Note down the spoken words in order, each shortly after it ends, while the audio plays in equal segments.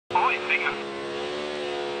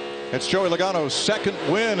It's Joey Logano's second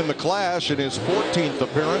win in the Clash and his 14th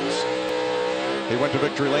appearance. He went to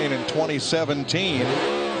victory lane in 2017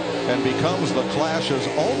 and becomes the Clash's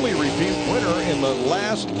only repeat winner in the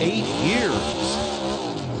last 8 years.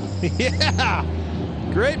 Yeah,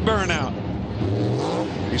 great burnout.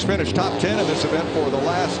 He's finished top 10 in this event for the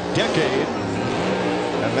last decade,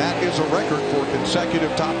 and that is a record for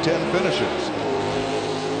consecutive top 10 finishes.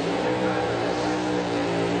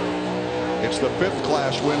 It's the 5th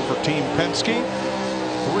Clash win for Team Penske.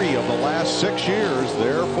 3 of the last 6 years,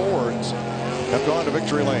 their Fords have gone to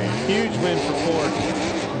victory lane. Huge win for Ford.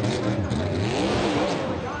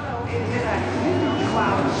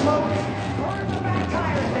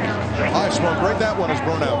 High smoke, right that one as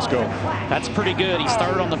burnouts go. That's pretty good. He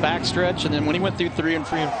started on the backstretch, and then when he went through 3 and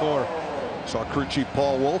 4. Saw crew chief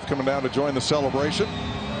Paul Wolf coming down to join the celebration.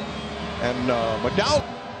 And McDowell.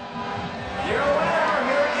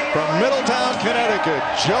 From Middletown, Connecticut,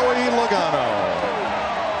 Joey Logano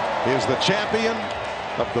is the champion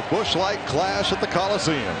of the Busch Light Clash at the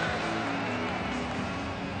Colisseum.